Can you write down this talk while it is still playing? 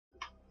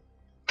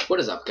What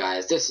is up,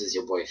 guys? This is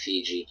your boy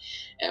Fiji,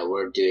 and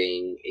we're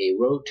doing a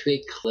Road to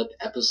a Clip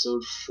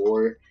episode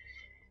 4,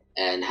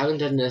 and haven't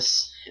done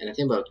this in I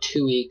think about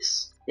 2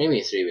 weeks,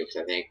 maybe 3 weeks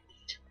I think,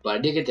 but I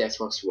did get the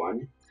Xbox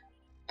One.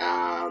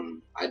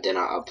 I did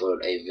not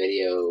upload a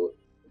video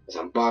with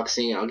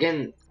unboxing. I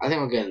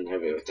think I'll get in a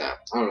video with that.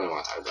 I don't really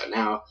want to talk about it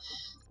now.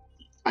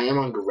 I am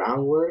on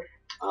Ground War.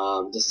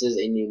 This is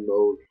a new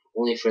mode,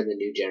 only for the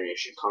new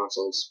generation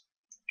consoles.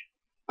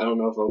 I don't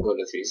know if I'll go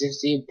to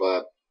 360,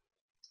 but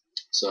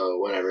so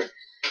whatever.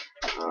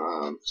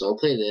 So I'll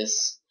play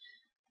this,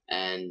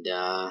 and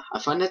I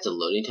find that the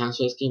loading times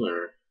for this game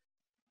are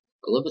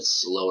a little bit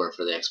slower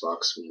for the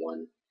Xbox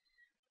One,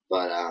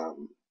 but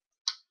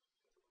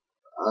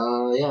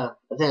yeah,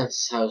 I think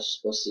that's how it's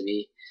supposed to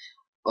be.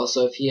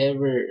 Also, if you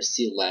ever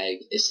see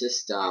lag, it's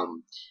just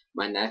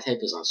my NAT type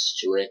is on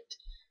strict,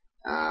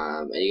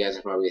 and you guys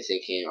are probably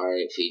thinking,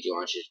 alright, Fiji,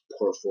 why don't you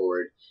port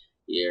forward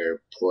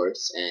your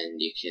ports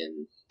and you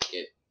can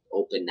get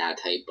open NAT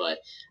type, but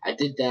I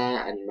did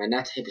that and my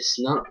NAT type is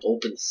not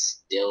open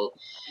still.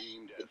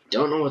 I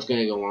don't know what's going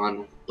to go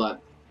on,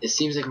 but it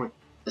seems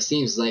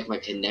like my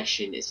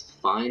connection is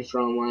fine for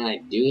online. I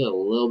do get a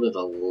little bit of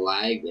a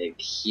lag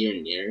like here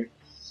and there,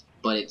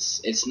 but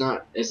it's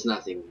not a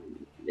thing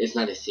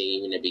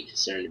even to be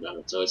concerned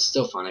about. So it's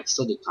still fun. I can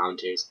still do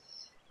commentaries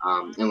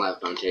and live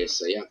commentaries.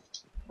 So yeah.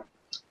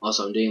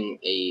 Also, I'm doing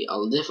a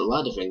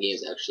lot of different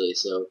games actually,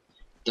 so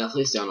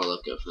definitely stay on the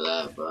lookout for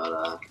that.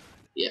 But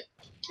yeah,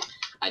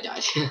 I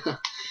died.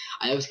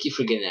 I always keep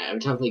forgetting that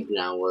every time I play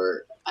Ground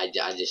War. I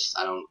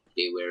don't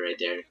beware right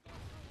there.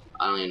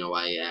 I don't even know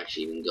why I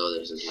actually even go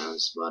there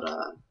sometimes. But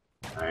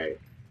alright,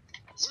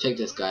 let's pick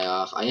this guy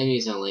off. I am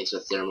using links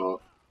with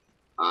thermal.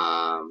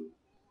 And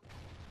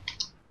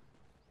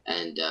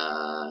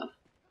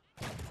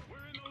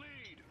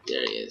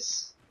there he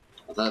is.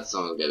 I thought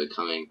someone was gonna be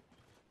coming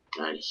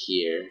right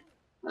here.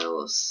 I had a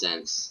little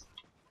sense.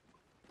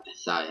 I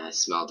thought I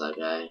smelled that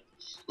guy.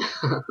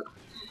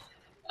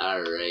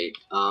 Alright,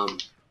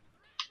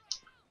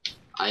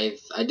 I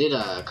did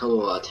a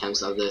couple of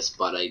attempts of this,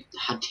 but I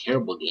had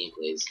terrible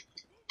gameplays.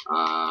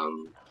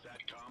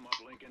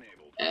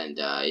 And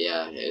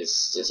yeah,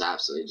 it's just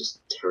absolutely just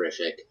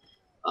terrific.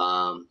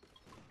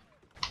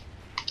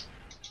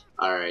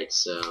 Alright,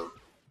 so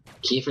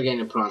keep forgetting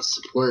to put on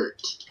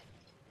support,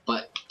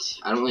 but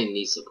I don't really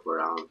need support,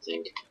 I don't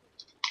think.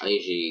 I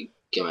usually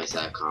get my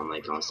SATCOM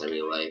like almost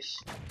every life.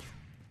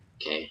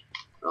 Okay.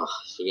 Oh,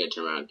 if you're gonna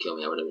turn around and kill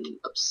me, I would have been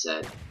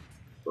upset.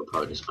 Would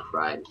probably just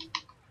cried.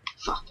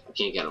 Fuck, I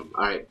can't get him.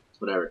 Alright,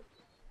 whatever.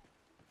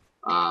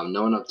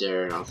 No one up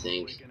there, I don't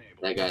think.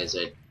 That guy's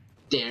right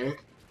there.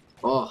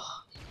 Oh,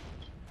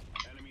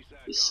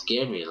 you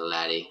scared me,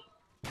 laddie.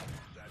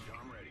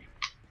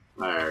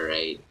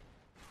 Alright,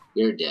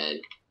 you're dead.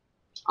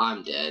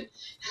 I'm dead.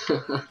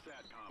 Alright,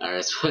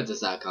 let's put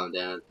this SATCOM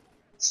down.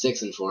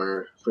 6 and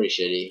 4, pretty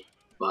shitty,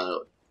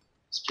 but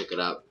let's pick it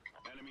up.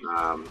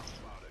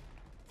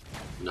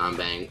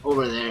 Non-bang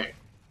over there.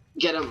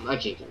 Get him. I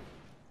can't get him.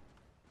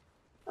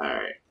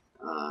 Alright.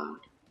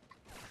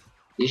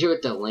 Usually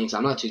with the links,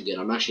 I'm not too good.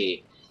 I'm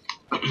actually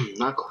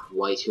not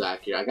quite too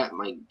accurate. I got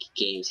my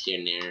games here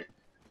and there.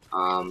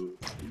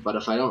 But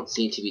if I don't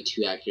seem to be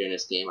too accurate in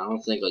this game, I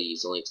don't think I'll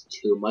use the links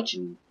too much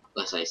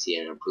unless I see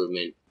an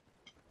improvement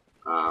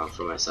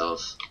for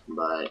myself.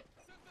 But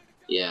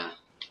yeah,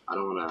 I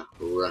don't want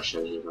to rush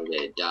everything if I'm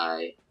gonna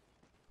die.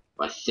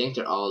 But I think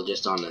they're all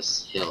just on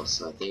this hill,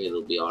 so I think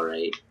it'll be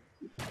alright.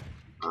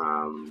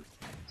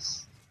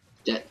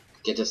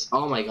 Get this.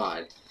 Oh my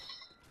god.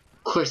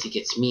 Of course he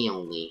gets me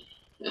only.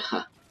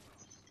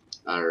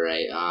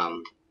 Alright, I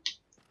don't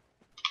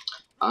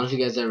know if you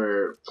guys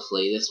ever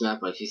play this map,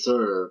 but if you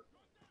throw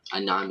a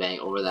non-bang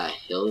over that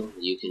hill,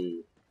 you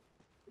can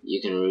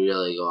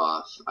really go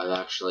off. I've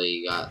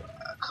actually got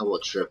a couple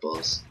of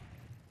triples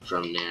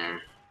from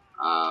there.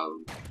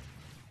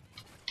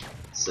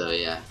 So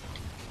yeah.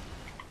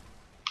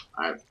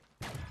 Alright,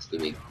 it's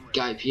gonna be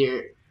guy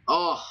here.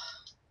 Oh,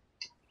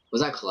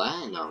 was that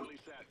Clef? No,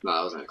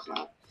 that wasn't a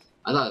Clef.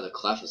 I thought the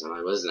Clef was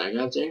something. Wasn't that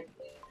guy up there?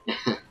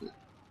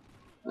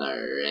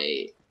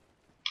 Alright.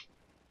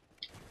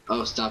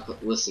 Oh, stop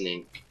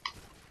listening.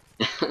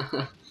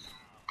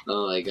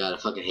 Oh my god, I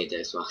fucking hate the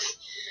Xbox.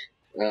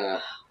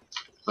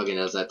 Fucking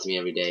does that to me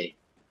every day.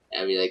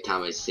 Every like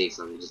time I say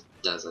something, it just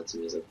does that to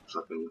me. It's like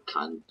fucking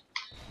cunt.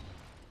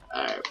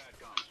 Alright.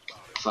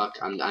 Fuck,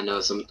 I know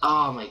some.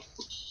 Oh my.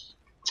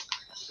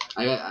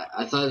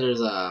 I thought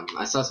there's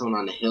I saw someone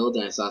on the hill,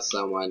 then I saw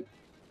someone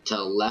to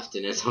the left,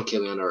 and then someone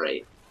killed me on the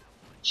right.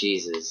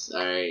 Jesus.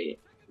 Alright.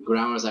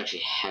 Ground was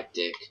actually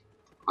hectic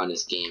on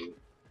this game.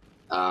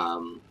 I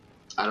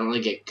don't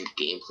really get good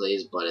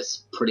gameplays, but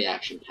it's pretty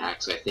action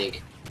packed, so I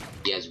think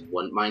you guys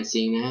wouldn't mind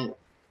seeing that.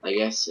 I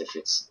guess if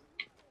it's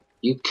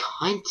you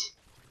cunt.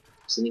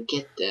 So gonna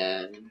get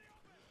that.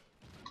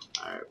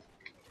 Alright.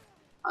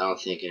 I don't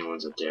think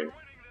anyone's up there.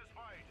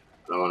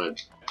 I don't wanna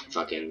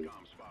fucking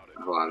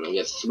hold on, let me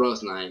get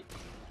throws 9.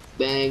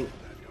 Bang.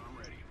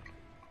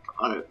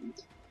 Alright.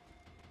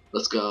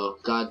 Let's go.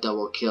 Got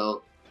double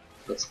kill.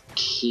 Let's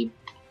keep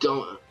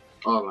going.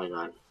 Oh my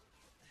god.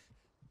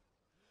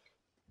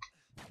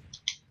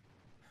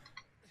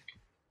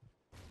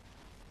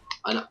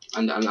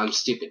 I'm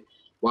stupid.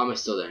 Why am I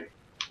still there?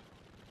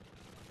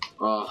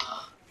 Oh,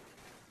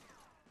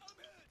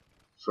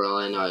 for all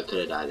I know, I could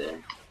have died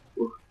there.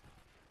 Ooh,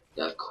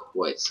 that's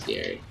quite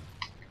scary.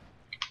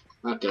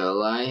 Not gonna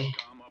lie.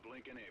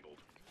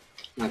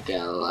 Not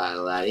gonna lie,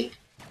 laddie.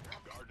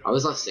 I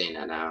always love saying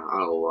that now. I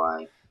don't know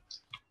why.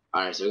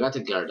 Alright, so we got the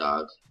guard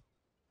dog,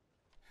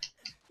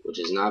 which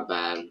is not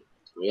bad.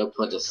 We're gonna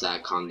put the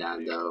SATCOM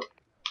down though.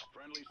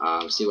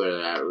 See where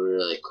they're at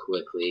really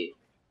quickly.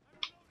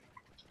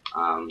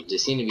 They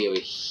seem to be over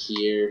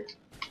here.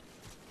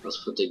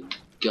 Let's put the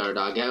guard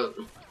dog out.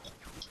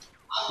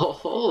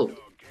 Oh,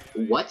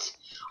 what?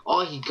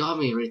 Oh, he got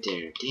me right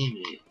there. Damn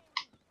it.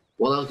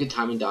 Well, that was good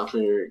timing, dog,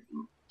 for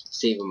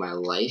saving my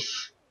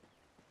life.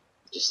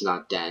 Just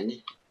not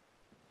then.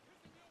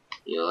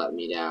 You let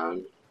me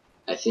down.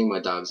 I think my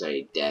dog's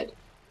already dead.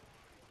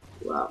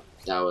 Wow,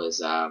 that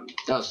was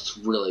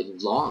really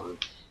long.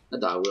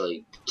 That dog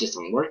really just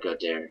don't work out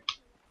there.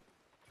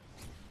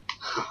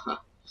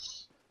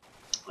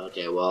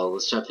 Okay, well,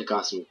 let's try to pick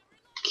off some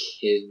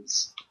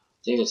kids.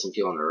 I think there's some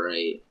people on the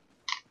right.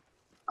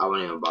 I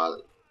won't even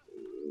bother.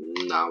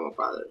 No, I won't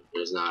bother.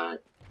 There's not.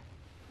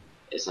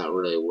 It's not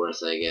really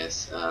worth it, I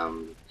guess.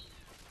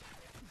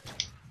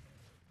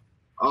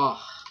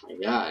 Oh my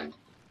god.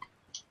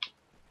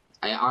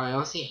 I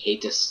honestly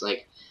hate this.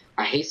 Like,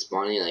 I hate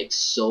spawning like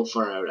so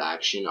far out of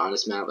action on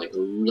this map. Like, it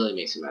really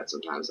makes me mad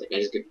sometimes. Like, I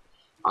just get.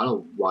 I don't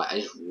know why. I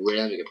just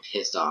really get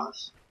pissed off.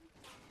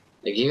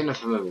 Like, even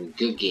if I'm having a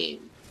good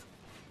game.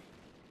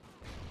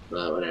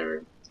 But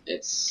whatever.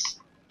 It's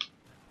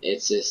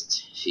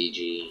just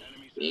Fiji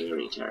being a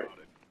retard.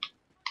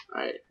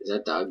 Alright, is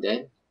that dog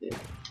dead?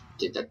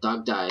 Did that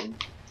dog die?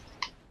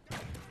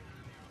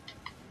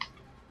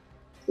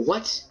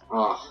 What?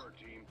 Oh.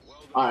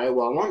 Alright,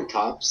 well, I'm on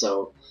top,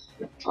 so,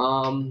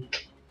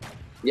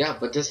 yeah,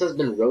 but this has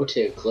been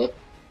Rotate Clip,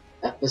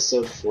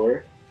 episode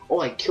 4. Oh,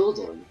 I killed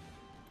him.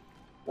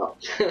 Oh.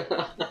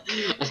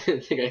 I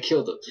didn't think I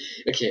killed him.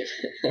 Okay.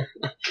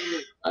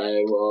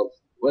 Alright, well,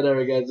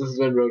 whatever, guys, this has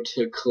been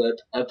Rotate Clip,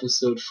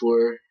 episode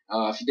 4.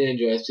 If you did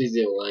enjoy it, please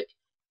leave a like.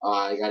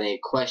 I got any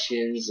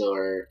questions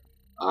or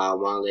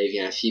want to leave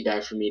any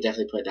feedback from me,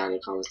 definitely put it down in the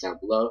comments down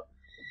below.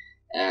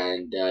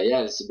 And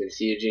yeah, this has been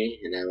Fiji,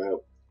 and I'm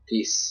out.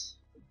 Peace.